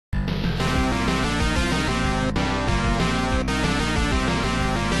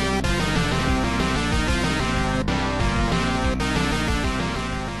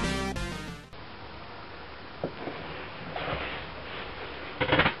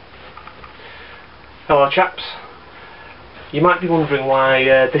Hello chaps. You might be wondering why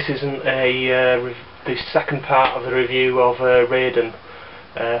this isn't the second part of the review of Raiden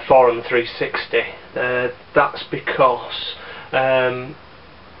 4 on the 360. That's because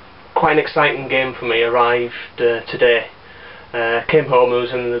quite an exciting game for me arrived today. Came home,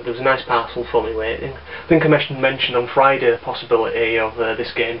 there was a nice parcel for me waiting. I think I mentioned on Friday the possibility of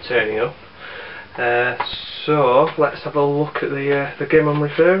this game turning up. So let's have a look at the game I'm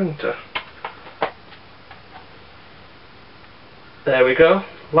referring to. There we go.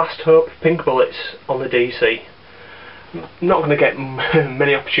 Last Hope Pink Bullets on the DC. Not going to get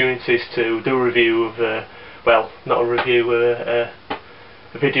many opportunities to do a review of, well, not a review, a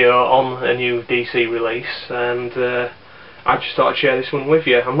video on a new DC release, and I just thought I'd share this one with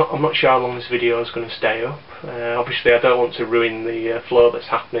you. I'm not sure how long this video is going to stay up. Obviously, I don't want to ruin the flow that's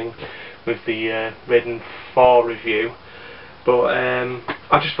happening with the Raiden 4 review, but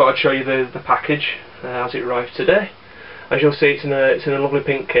I just thought I'd show you the package as it arrived today. As you'll see, it's in a lovely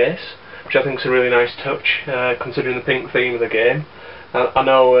pink case, which I think is a really nice touch, considering the pink theme of the game. I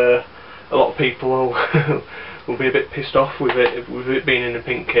know a lot of people will be a bit pissed off with it being in a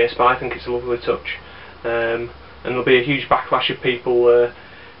pink case, but I think it's a lovely touch. And there'll be a huge backlash of people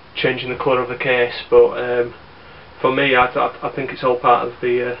changing the colour of the case, but for me, I think it's all part of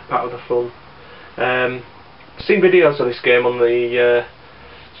the fun. I've seen videos of this game on the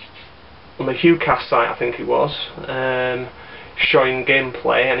HughCast site, I think it was, showing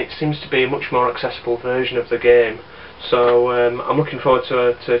gameplay, and it seems to be a much more accessible version of the game. So I'm looking forward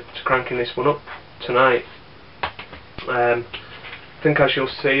to cranking this one up tonight. I think, as you'll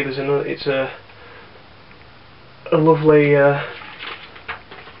see, it's a lovely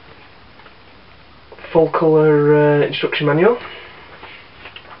full colour instruction manual.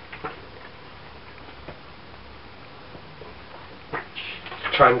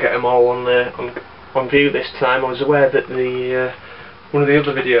 Try and get them all on view this time. I was aware that one of the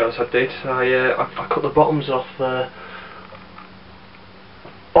other videos I did, I cut the bottoms off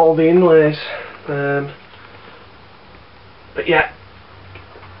all the inlays, but yeah.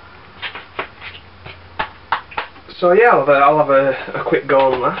 So yeah, I'll have a quick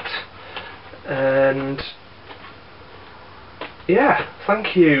go on that, and yeah,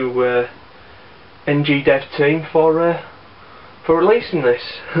 thank you NG Dev team for releasing this.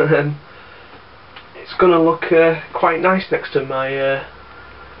 It's gonna look quite nice next to my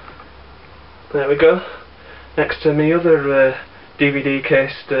there we go, next to my other DVD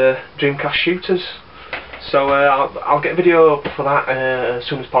cased Dreamcast shooters. So I'll get a video up for that as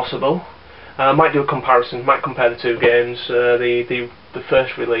soon as possible. I might do a comparison, might compare the two games, the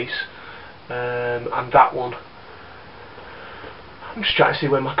first release and that one. I'm just trying to see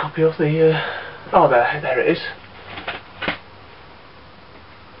where my copy of the oh, there it is.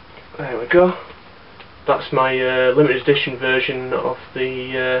 There we go. That's my limited edition version of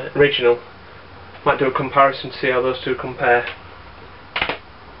the original. Might do a comparison to see how those two compare.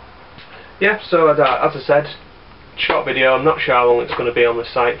 Yeah, so as I said, short video. I'm not sure how long it's going to be on the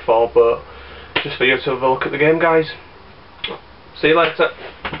site for, but just for you to have a look at the game, guys. See you later.